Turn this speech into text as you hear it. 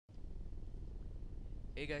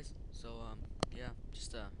Hey guys, yeah,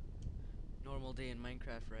 just a normal day in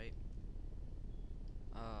Minecraft, right?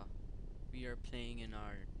 Uh, we are playing in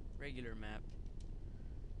our regular map,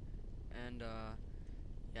 and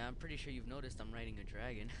yeah, I'm pretty sure you've noticed I'm riding a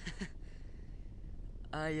dragon.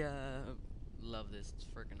 I love this. It's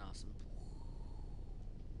freaking awesome.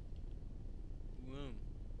 Boom.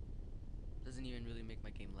 Doesn't even really make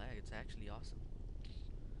my game lag. It's actually awesome.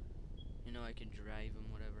 You know, I can drive him,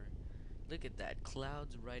 whatever. Look at that,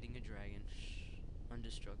 clouds riding a dragon.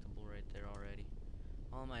 Undestructible right there already.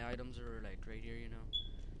 All my items are like right here, you know.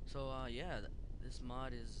 So yeah, this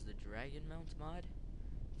mod is the Dragon Mount mod.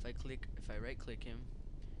 If I right click him,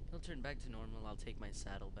 he'll turn back to normal. I'll take my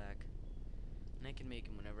saddle back, and I can make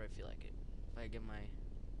him whenever I feel like it. If I get my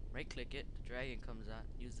right click it, the dragon comes out.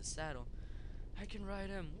 Use the saddle. I can ride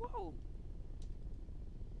him. Whoa!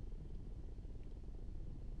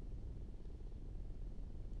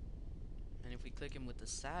 And if we click him with the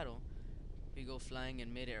saddle, we go flying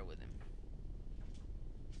in midair with him.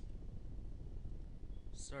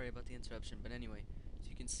 Sorry about the interruption, but anyway, as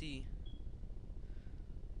you can see,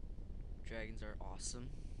 dragons are awesome,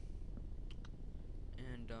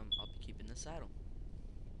 and I'll be keeping the saddle.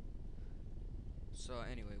 So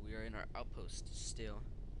anyway, we are in our outpost still,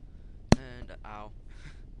 and ow,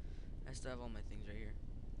 I still have all my things right here.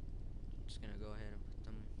 I'm just gonna go ahead and put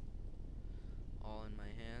them all in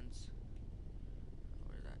my hands.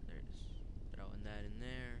 Where's that? There it is. Throwing that in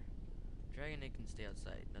there. Dragon Egg can stay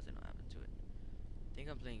outside. Nothing will happen to it. I think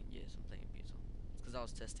I'm playing. Yes, I'm playing Beetle. It's because I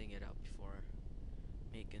was testing it out before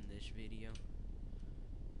making this video.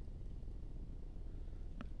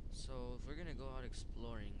 So if we're gonna go out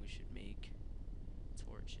exploring, we should make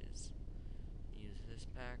torches. Use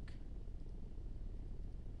this pack.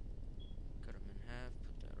 Cut them in half.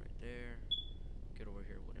 Put that right there. Get over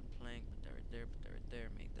here, wooden plank. Put that right there. Put that right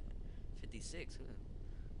there. Make that 56. Ooh,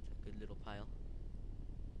 it's a good little pile.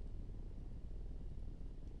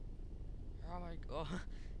 Oh my god. Oh,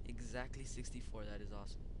 exactly 64. That is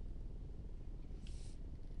awesome.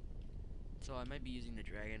 So I might be using the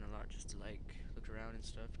dragon a lot just to like look around and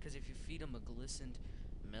stuff. Because if you feed him a glistened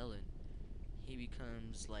melon, he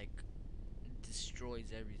becomes like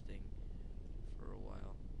destroys everything for a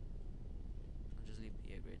while. I'll just leave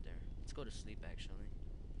the egg right there. Let's go to sleep actually.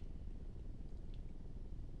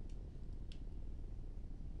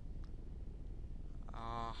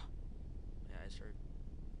 Ah, yeah, I heard.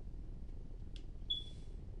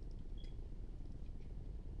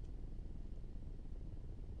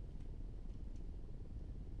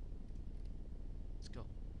 Let's go.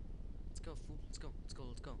 Let's go, fool. Let's go. Let's go.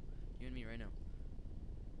 Let's go. You and me right now.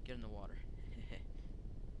 Get in the water.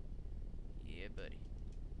 Yeah, buddy.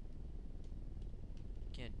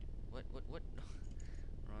 Can't. What? What? What?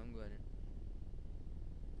 Wrong button.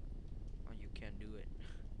 Oh, you can't do it.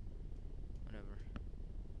 Whatever.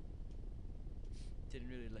 Didn't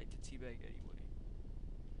really like the teabag anyway.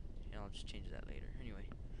 Yeah, I'll just change that later. Anyway,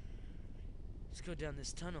 let's go down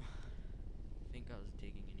this tunnel. I think I was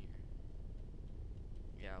digging in here.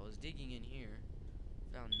 Yeah, I was digging in here.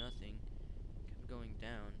 Found nothing. Kept going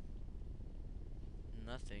down.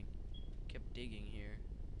 Nothing. Kept digging here.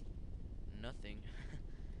 Nothing.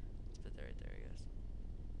 Let's put that right there,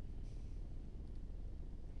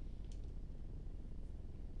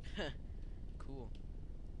 I guess. Cool.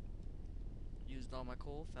 Used all my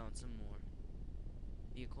coal, found some more.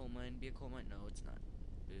 Be a coal mine, be a coal mine. No, it's not.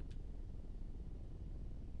 Boop.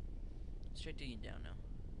 Straight digging down now.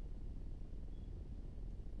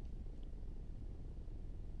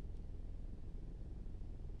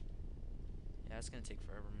 Yeah, it's gonna take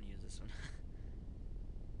forever. I'm gonna use this one.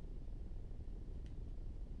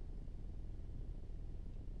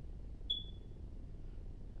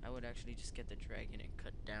 I would actually just get the dragon and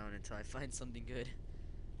cut down until I find something good.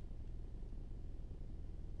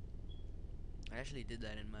 I actually did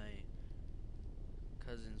that in my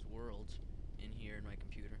cousin's world in here in my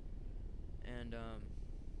computer. And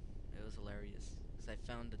it was hilarious because I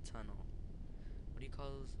found a tunnel. What do you call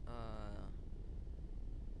those?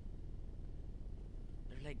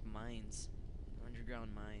 They're like mines,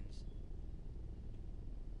 underground mines.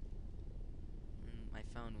 And I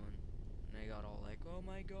found one, and I got all like, oh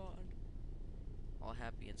my god, all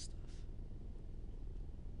happy and stuff.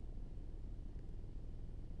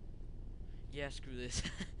 Yeah, screw this.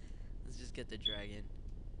 Let's just get the dragon,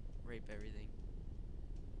 rape everything.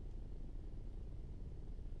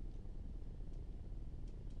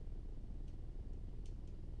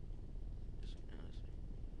 This way, no, this way.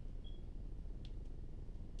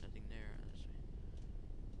 Nothing there. This way.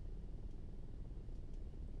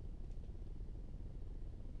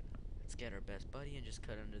 Let's get our best buddy and just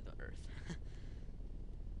cut under the earth.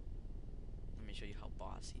 me show you how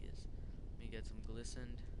boss he is. Let me get some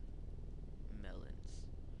glistened melons.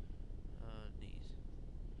 These.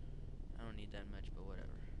 I don't need that much, but whatever.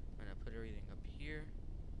 I'm gonna put everything up here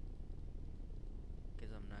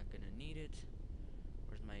because I'm not gonna need it.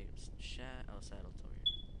 Where's my saddle's over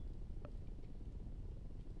here.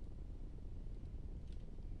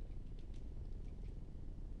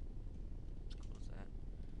 Close that.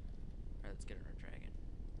 Alright, let's get on our dragon.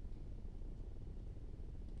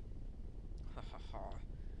 Ha ha ha.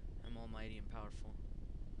 I'm almighty and powerful.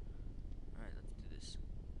 Alright, let's do this.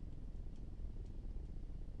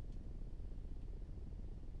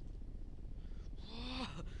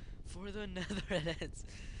 For the netherlands.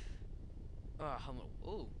 Oh, how much?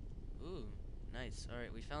 Ooh. Ooh. Nice.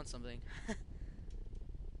 Alright, we found something.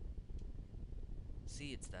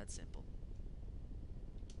 See, it's that simple.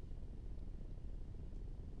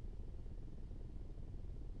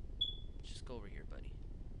 Just go over here, buddy.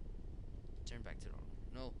 Turn back to normal.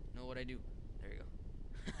 No, no, what I do. There you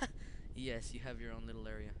go. Yes, you have your own little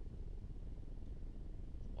area.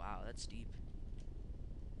 Wow, that's deep.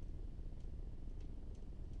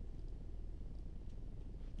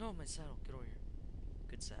 No, my saddle. Get over here.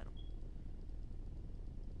 Good saddle.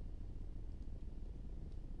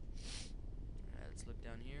 Alright, let's look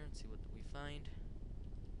down here and see what we find.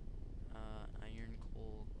 Iron,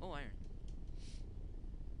 coal. Oh, iron.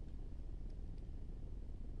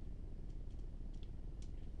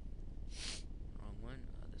 Wrong one.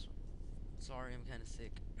 This one. Sorry, I'm kind of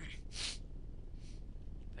sick. If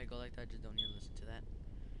I go like that, just don't even listen to that.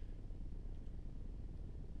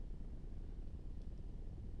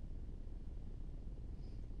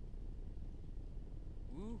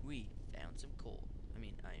 Woo, we found some coal. I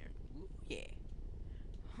mean iron. Woo, yeah.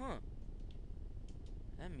 Huh.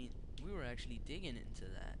 That means we were actually digging into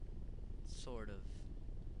that. Sort of.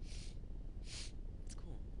 It's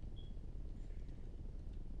cool.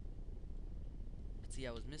 But see,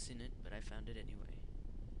 I was missing it, but I found it anyway.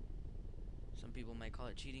 Some people might call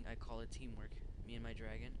it cheating. I call it teamwork. Me and my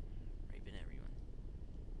dragon, raping everyone.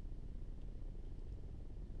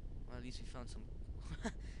 Well, at least we found some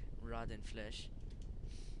rotten flesh.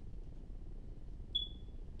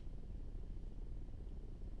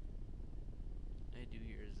 I do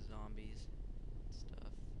hear zombies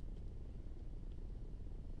stuff.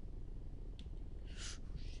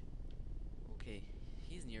 Okay,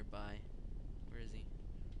 he's nearby. Where is he?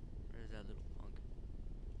 Where is that little punk?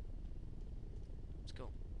 Let's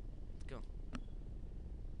go. Let's go.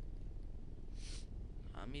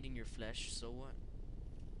 I'm eating your flesh, so what?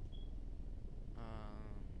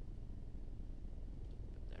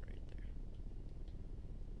 Put that right there.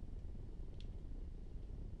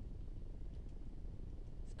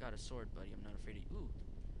 It's got a sword, buddy. I'm not afraid of you. Ooh.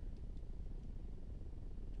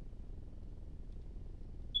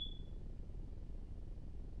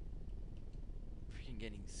 Freaking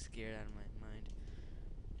getting scared out of my mind.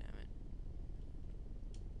 Damn it.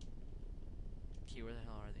 Okay, where the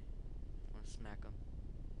hell are they? I wanna smack them.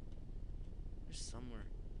 They're somewhere.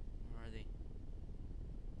 Where are they?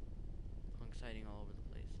 Punks hiding all over the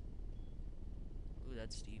place. Ooh,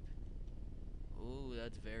 that's deep. Ooh,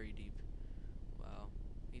 that's very deep. Wow.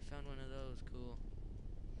 We found one of those. Cool.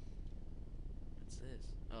 What's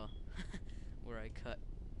this? Oh. Where I cut.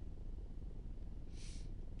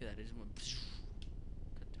 Look at that. I just went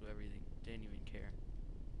cut through everything. Didn't even care.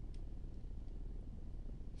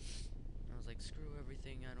 I was like, screw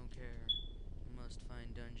everything. I don't care. Must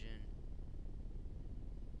find dungeon.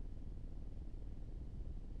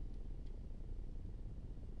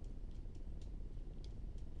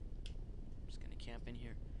 I'm just gonna camp in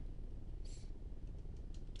here.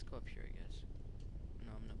 Let's go up here, I guess.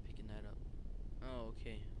 No, I'm not picking that up. Oh,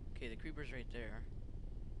 okay. Okay, the creeper's right there.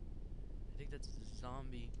 I think that's a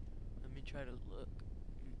zombie. Let me try to look.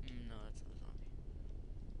 No, that's not a zombie.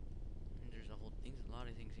 And there's a whole thing, a lot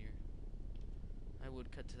of things here. I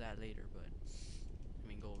would cut to that later, but I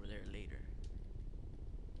mean, go over there later.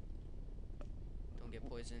 Don't get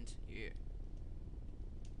poisoned. Yeah.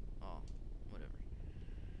 Oh, whatever.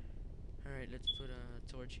 Alright, let's put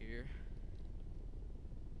a torch here.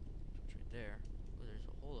 Torch right there. Oh, there's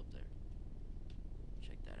a hole up there.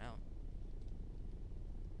 Check that out.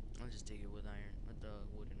 I'll just take it with iron, with the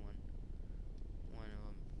wooden one. One of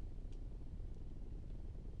them.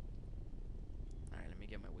 Alright, let me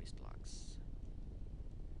get my waste blocks.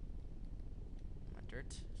 My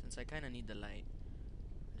dirt. Since I kind of need the light,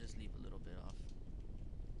 I'll just leave a little bit off.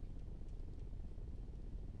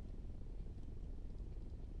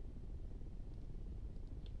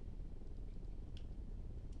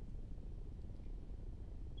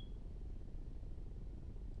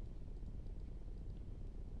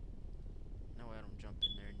 Now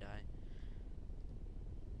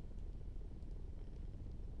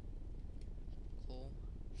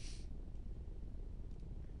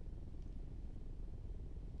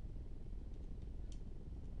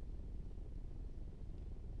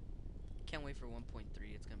wait for 1.3.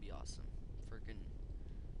 It's gonna be awesome. Freaking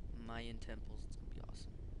Mayan temples. It's gonna be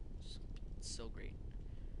awesome. It's so great.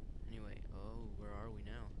 Anyway, oh, where are we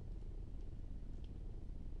now?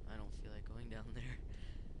 I don't feel like going down there.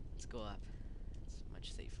 Let's go up. It's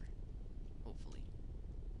much safer. Hopefully.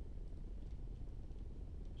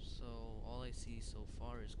 So, all I see so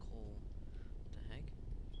far is coal. What the heck?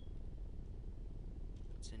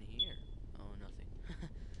 What's in here? Oh, nothing.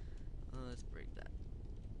 Let's break that.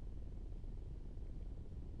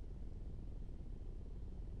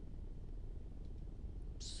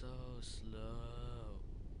 So slow.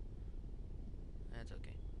 That's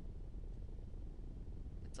okay.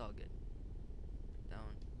 It's all good.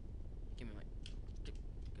 Down. Give me my. Good.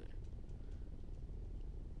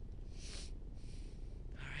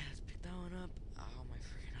 Alright, let's pick that one up. Oh, my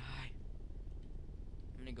freaking eye.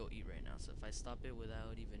 I'm gonna go eat right now. So if I stop it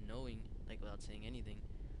without even knowing, like without saying anything,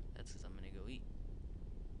 that's because I'm gonna go eat.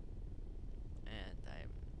 And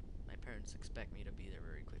my parents expect me to be there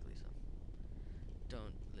very quickly, so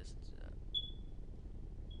don't listen to that.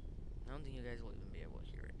 I don't think you guys will even be able to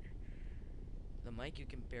hear it. The mic, you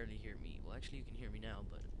can barely hear me. Well, actually, you can hear me now,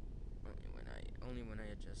 but only when I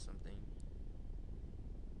adjust something.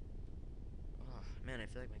 Oh man, I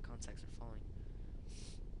feel like my contacts are falling.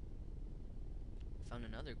 Found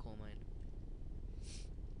another coal mine.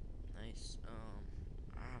 Nice.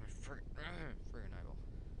 My friggin' eyeball.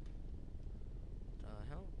 The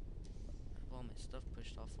hell? I have all my stuff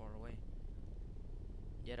pushed off far away.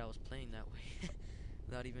 Yet I was playing that way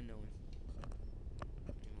without even knowing.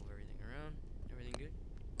 Move everything around. Everything good?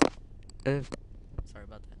 Sorry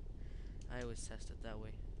about that. I always test it that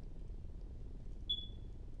way.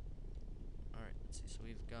 Alright, let's see. So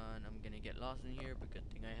we've gone. I'm gonna get lost in here, but good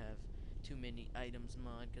thing I have too many items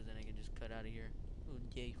mod, because then I can just cut out of here. Oh,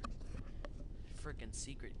 yay. Frickin'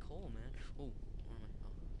 secret coal, man. Oh, where am I?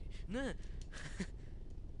 Oh, okay. Nah!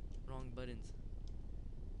 Wrong buttons.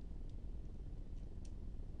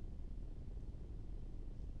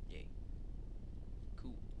 Yay.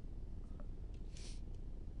 Cool.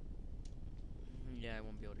 Yeah, I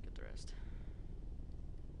won't be able to get the rest.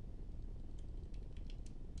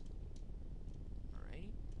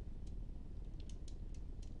 Alrighty.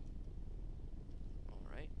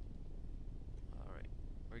 Alright. Alright.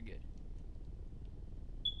 We're good.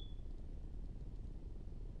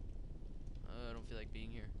 I don't feel like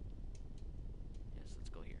being here. Yes, let's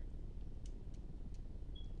go here.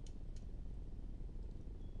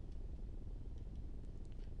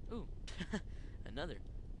 Ooh. Another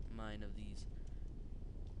mine of these.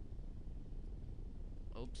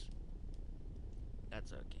 Oops.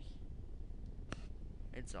 That's okay.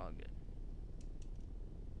 It's all good.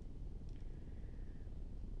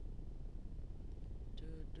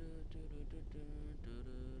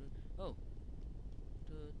 Oh.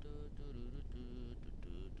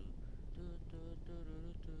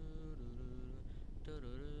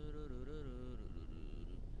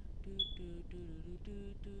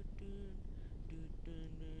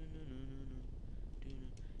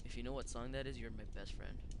 If you know what song that is, you're my best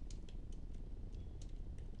friend.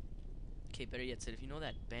 Okay, better yet said, if you know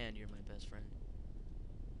that band, you're my best friend.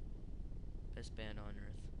 Best band on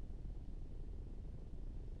earth.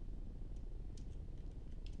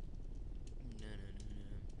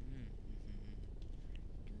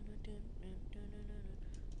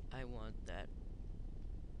 I want that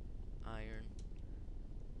iron.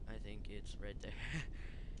 I think it's right there.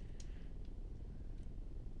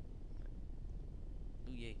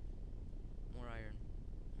 Ooh, yay. More iron.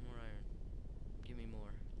 More iron. Give me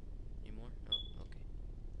more. Need more? No, okay.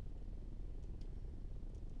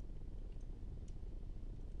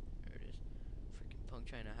 There it is. Freaking punk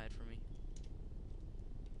trying to hide from me.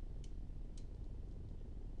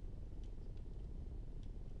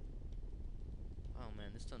 Oh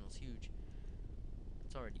man, this tunnel's huge.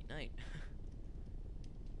 It's already night.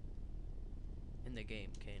 In the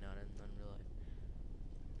game, okay, not in real life.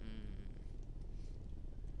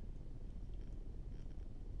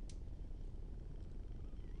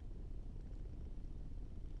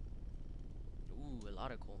 Ooh, a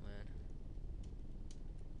lot of coal, man.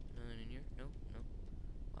 Nothing in here? No, no.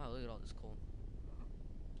 Wow, look at all this coal.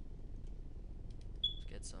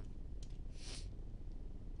 Let's get some.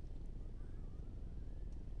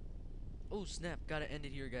 Oh snap! Gotta end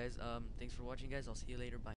it here, guys. Thanks for watching, guys. I'll see you later. Bye.